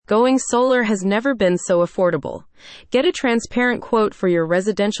Going solar has never been so affordable. Get a transparent quote for your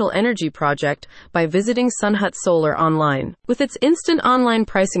residential energy project by visiting Sunhut Solar online. With its instant online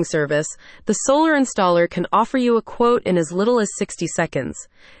pricing service, the solar installer can offer you a quote in as little as 60 seconds.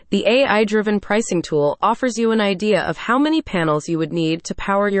 The AI-driven pricing tool offers you an idea of how many panels you would need to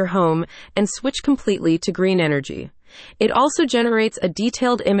power your home and switch completely to green energy. It also generates a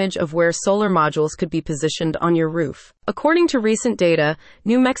detailed image of where solar modules could be positioned on your roof. According to recent data,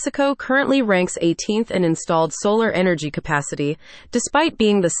 New Mexico currently ranks 18th in installed solar energy capacity, despite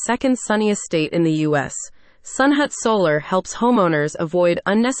being the second sunniest state in the U.S. Sunhut Solar helps homeowners avoid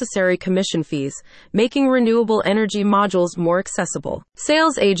unnecessary commission fees, making renewable energy modules more accessible.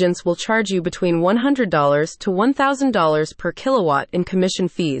 Sales agents will charge you between $100 to $1,000 per kilowatt in commission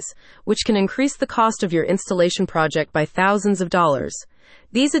fees, which can increase the cost of your installation project by thousands of dollars.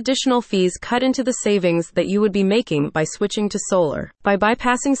 These additional fees cut into the savings that you would be making by switching to solar. By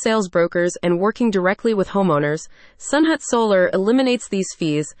bypassing sales brokers and working directly with homeowners, Sunhut Solar eliminates these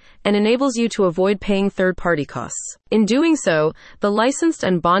fees and enables you to avoid paying third-party costs. In doing so, the licensed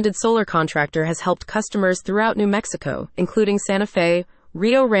and bonded solar contractor has helped customers throughout New Mexico, including Santa Fe,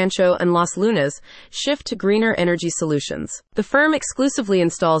 Rio Rancho, and Los Lunas, shift to greener energy solutions. The firm exclusively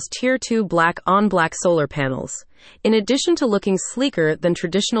installs Tier 2 black-on-black solar panels. In addition to looking sleeker than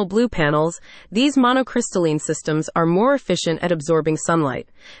traditional blue panels, these monocrystalline systems are more efficient at absorbing sunlight.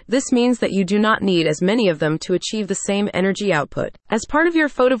 This means that you do not need as many of them to achieve the same energy output. As part of your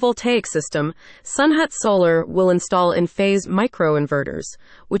photovoltaic system, Sunhut Solar will install in-phase microinverters,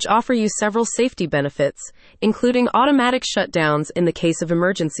 which offer you several safety benefits, including automatic shutdowns in the case of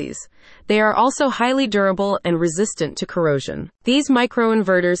emergencies. They are also highly durable and resistant to corrosion. These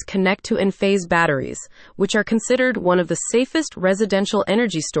microinverters connect to in-phase batteries, which are considered one of the safest residential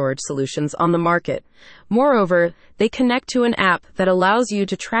energy storage solutions on the market. Moreover, they connect to an app that allows you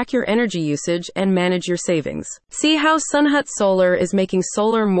to track your energy usage and manage your savings. See how Sunhut Solar is making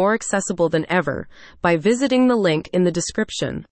solar more accessible than ever by visiting the link in the description.